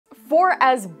For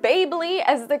as babely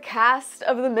as the cast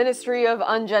of the Ministry of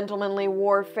Ungentlemanly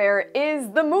Warfare is,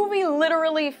 the movie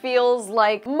literally feels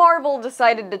like Marvel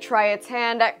decided to try its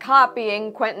hand at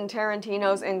copying Quentin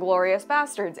Tarantino's Inglourious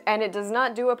Basterds, and it does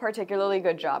not do a particularly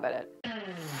good job at it.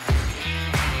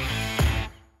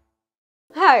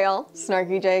 Hi y'all,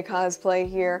 SnarkyJay cosplay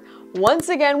here. Once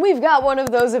again, we've got one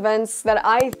of those events that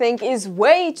I think is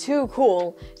way too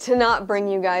cool to not bring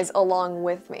you guys along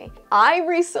with me. I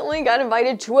recently got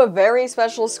invited to a very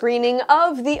special screening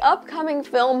of the upcoming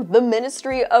film, The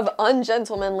Ministry of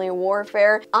Ungentlemanly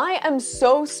Warfare. I am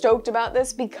so stoked about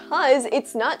this because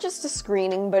it's not just a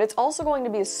screening, but it's also going to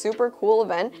be a super cool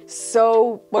event.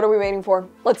 So what are we waiting for?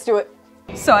 Let's do it.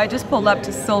 So I just pulled up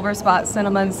to Silver Spot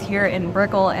Cinemas here in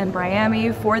Brickell and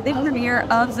Miami for the premiere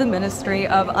of The Ministry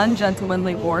of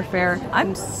Ungentlemanly Warfare.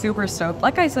 I'm super stoked.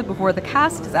 Like I said before, the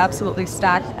cast is absolutely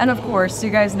stacked. And of course, you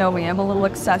guys know me, I'm a little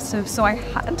excessive, so I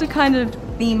had to kind of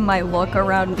theme my look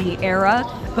around the era.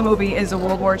 The movie is a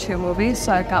World War II movie,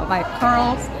 so I've got my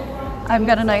pearls. I've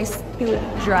got a nice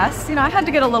dress. You know, I had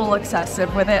to get a little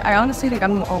excessive with it. I honestly think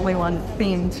I'm the only one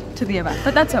themed to the event,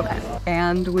 but that's okay.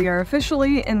 And we are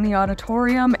officially in the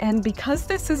auditorium, and because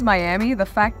this is Miami, the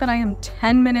fact that I am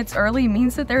 10 minutes early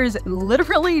means that there is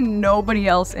literally nobody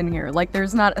else in here. Like,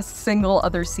 there's not a single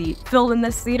other seat filled in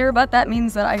this theater, but that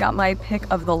means that I got my pick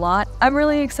of the lot. I'm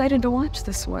really excited to watch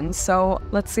this one, so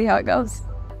let's see how it goes.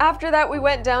 After that, we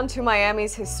went down to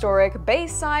Miami's historic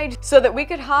Bayside so that we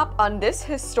could hop on this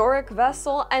historic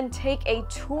vessel and take a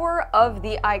tour of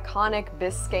the iconic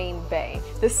Biscayne Bay.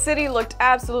 The city looked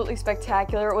absolutely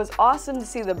spectacular. It was awesome to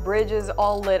see the bridges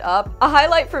all lit up. A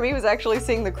highlight for me was actually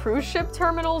seeing the cruise ship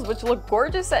terminals, which look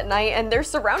gorgeous at night, and they're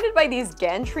surrounded by these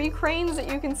gantry cranes that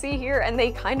you can see here, and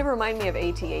they kind of remind me of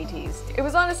AT-ATs. It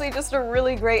was honestly just a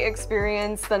really great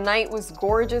experience. The night was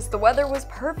gorgeous. The weather was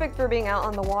perfect for being out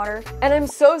on the water, and I'm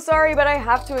so sorry, but I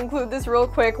have to include this real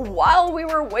quick. While we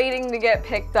were waiting to get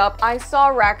picked up, I saw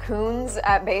raccoons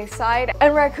at Bayside,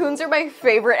 and raccoons are my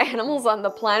favorite animals on the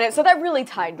planet, so that really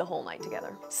tied the whole night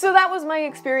together. So that was my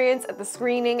experience at the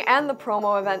screening and the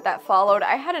promo event that followed.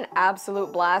 I had an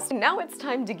absolute blast. Now it's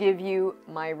time to give you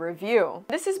my review.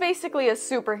 This is basically a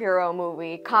superhero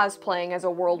movie cosplaying as a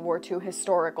World War II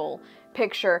historical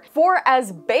picture. For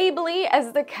as babely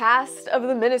as the cast of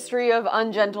the Ministry of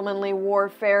Ungentlemanly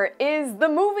Warfare is, the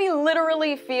movie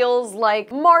literally feels like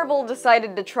Marvel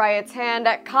decided to try its hand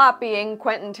at copying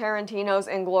Quentin Tarantino's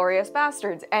Inglourious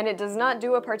Basterds, and it does not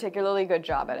do a particularly good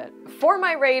job at it. For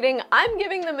my rating, I'm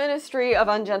giving the Ministry of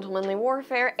Ungentlemanly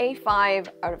Warfare a 5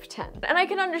 out of 10. And I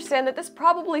can understand that this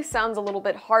probably sounds a little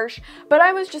bit harsh, but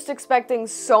I was just expecting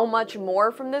so much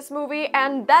more from this movie,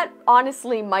 and that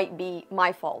honestly might be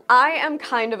my fault. I am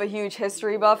kind of a huge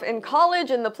history buff. In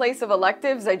college, in the place of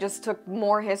electives, I just took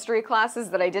more history classes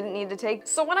that I didn't need to take.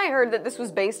 So when I heard that this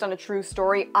was based on a true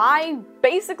story, I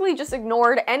basically just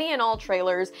ignored any and all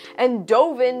trailers and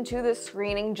dove into the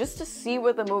screening just to see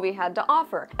what the movie had to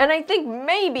offer. And I think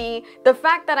maybe the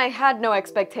fact that I had no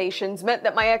expectations meant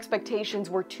that my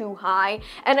expectations were too high,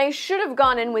 and I should have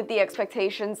gone in with the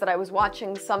expectations that I was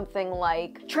watching something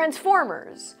like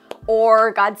Transformers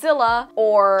or Godzilla,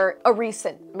 or a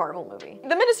recent Marvel movie.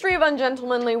 The Ministry of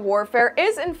Ungentlemanly Warfare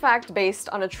is in fact based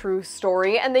on a true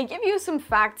story, and they give you some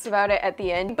facts about it at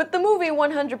the end, but the movie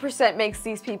 100% makes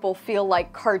these people feel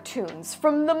like cartoons.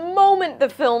 From the moment the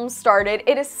film started,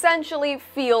 it essentially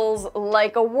feels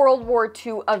like a World War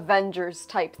II Avengers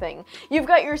type thing. You've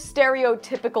got your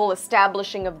stereotypical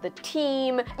establishing of the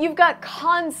team, you've got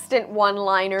constant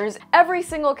one-liners, every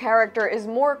single character is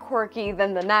more quirky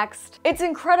than the next. It's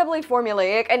incredibly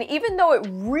formulaic, and even though it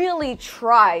really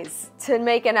tries to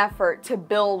make an effort to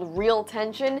build real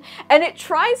tension, and it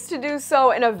tries to do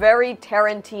so in a very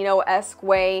Tarantino-esque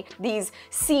way, these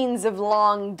scenes of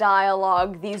long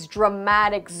dialogue, these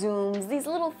dramatic zooms, these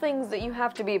little things that you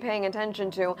have to be paying attention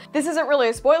to. This isn't really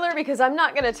a spoiler because I'm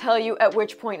not gonna tell you at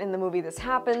which point in the movie this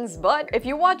happens, but if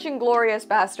you watch Inglourious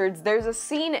Basterds, there's a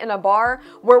scene in a bar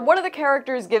where one of the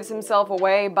characters gives himself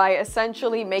away by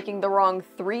essentially making the wrong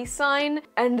 3 sign,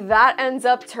 and that ends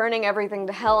up turning everything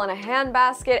to hell in a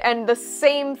handbasket, and the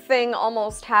same thing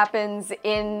almost happens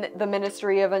in the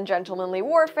Ministry of Ungentlemanly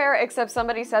Warfare, except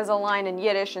somebody says a line in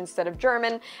Yiddish instead of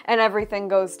German, and everything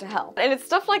goes to hell. And it's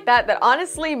stuff like that that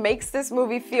honestly makes this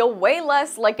movie feel way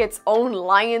less like its own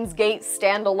Lionsgate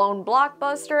standalone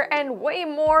blockbuster, and way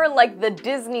more like the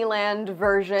Disneyland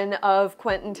version of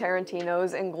Quentin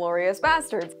Tarantino's Inglourious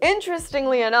Basterds.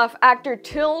 Interestingly enough, actor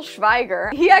Till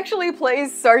Schweiger, he actually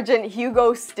plays Sergeant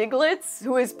Hugo Stiglitz,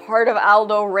 who is part of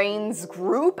Aldo Rain's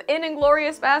group, in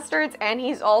Inglourious Basterds, and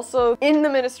he's also in the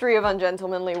Ministry of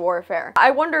Ungentlemanly Warfare.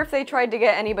 I wonder if they tried to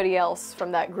get anybody else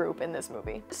from that group in this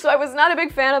movie. So I was not a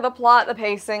big fan of the plot, the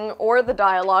pacing, or the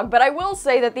dialogue, but I will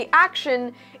say that the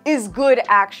action is good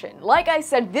action. Like I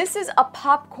said, this is a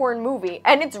popcorn movie,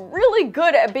 and it's really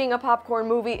good at being a popcorn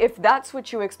movie if that's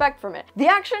what you expect from it. The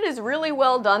action is really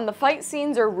well done, the fight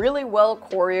scenes are really well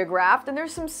choreographed, and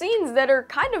there's some scenes that are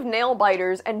kind of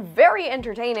nail-biters and very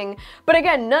entertaining, but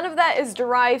again, none of that is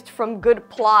derived from good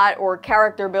plot or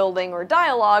character building or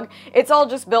dialogue. It's all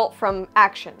just built from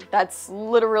action. That's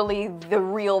literally the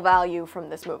real value from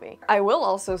this movie. I will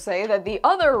also say that the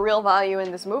other real value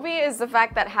in this movie is the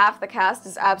fact that half the cast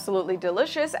is absolutely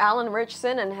delicious. Alan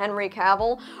Ritchson and Henry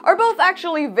Cavill are both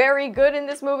actually very good in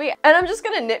this movie, and I'm just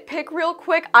gonna nitpick real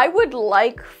quick. I would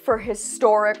like for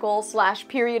historical /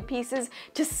 period pieces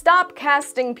to stop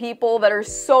casting people that are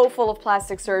so full of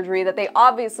plastic surgery that they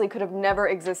obviously could have never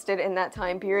existed in that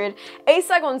time period.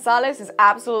 Asa Gonzalez is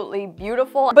absolutely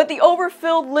beautiful, but the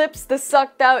overfilled lips, the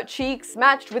sucked out cheeks,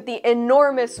 matched with the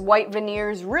enormous white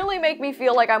veneers really make me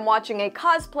feel like I'm watching a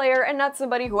cosplayer and not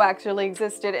somebody who actually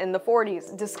existed in the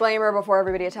 40s. Disclaimer before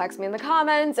everybody attacks me in the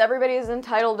comments, everybody is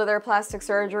entitled to their plastic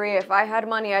surgery. If I had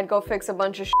money, I'd go fix a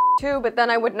bunch of shit too, but then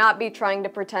I would not be trying to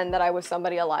pretend that I was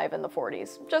somebody alive in the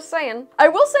 40s. Just saying. I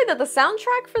will say that the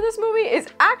soundtrack for this movie is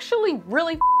actually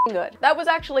really good. That was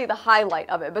actually the highlight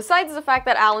of it. Besides the fact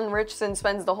that Alan Ritchson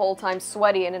spends the whole time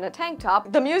sweaty and in a tank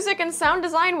top, the music and sound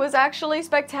design was actually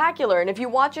spectacular, and if you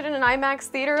watch it in an IMAX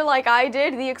theater like I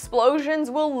did, the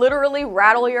explosions will literally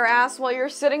rattle your ass while you're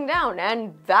sitting down,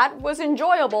 and that was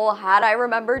enjoyable had I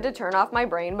remembered to turn off my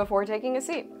brain before taking a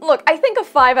seat. Look, I think a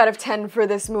 5 out of 10 for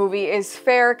this movie is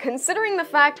fair considering the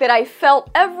fact that I felt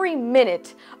every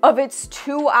minute of its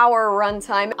 2-hour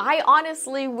runtime. I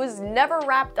honestly was never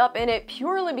wrapped up in it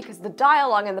purely because the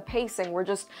dialogue and the pacing were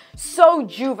just so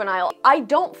juvenile. I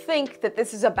don't think that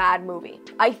this is a bad movie.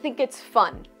 I think it's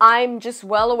fun. I'm just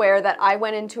well aware that I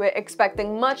went into it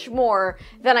expecting much more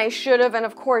than I should have, and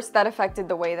of course that affected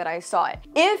the way that I saw it.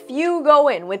 If you go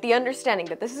in with the understanding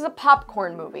that this is a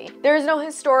popcorn movie, there is no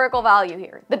historical value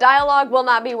here. The dialogue will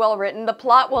not be well written, the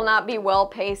plot will not be well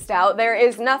paced out, there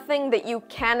is nothing that you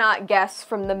cannot guess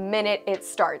from the minute it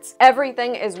starts.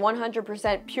 Everything is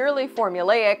 100% purely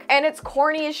formulaic, and it's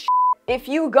corny as shit. If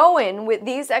you go in with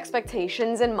these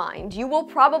expectations in mind, you will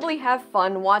probably have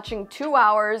fun watching 2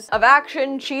 hours of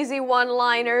action, cheesy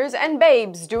one-liners, and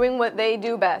babes doing what they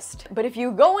do best. But if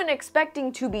you go in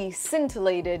expecting to be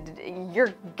scintillated,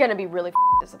 you're gonna be really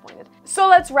disappointed. So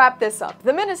let's wrap this up.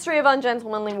 The Ministry of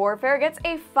Ungentlemanly Warfare gets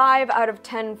a 5 out of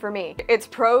 10 for me. Its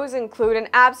pros include an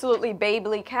absolutely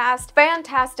babely cast,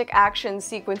 fantastic action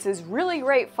sequences, really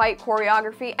great fight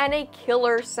choreography, and a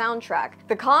killer soundtrack.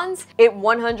 The cons? It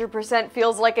 100%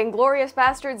 feels like Inglourious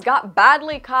Basterds got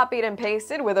badly copied and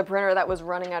pasted with a printer that was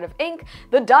running out of ink.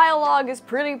 The dialogue is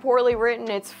pretty poorly written,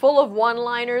 it's full of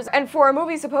one-liners, and for a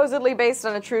movie supposedly based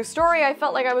on a true story, I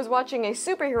felt like I was watching a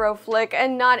superhero flick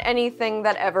and not anything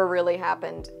that ever really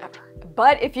happened, ever.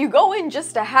 But if you go in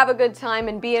just to have a good time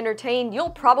and be entertained, you'll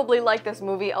probably like this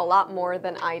movie a lot more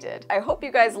than I did. I hope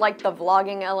you guys liked the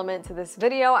vlogging element to this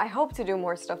video. I hope to do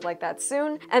more stuff like that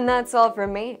soon. And that's all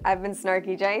from me. I've been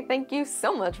SnarkyJay. Thank you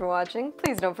so much for watching.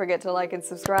 Please don't forget to like and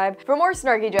subscribe. For more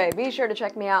SnarkyJay, be sure to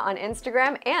check me out on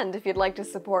Instagram, and if you'd like to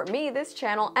support me, this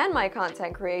channel, and my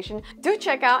content creation, do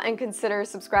check out and consider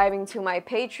subscribing to my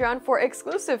Patreon for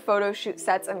exclusive photo shoot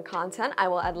sets and content. I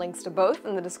will add links to both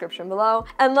in the description below.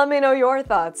 And let me know your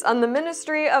thoughts on the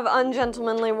Ministry of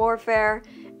Ungentlemanly Warfare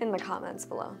in the comments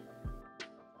below.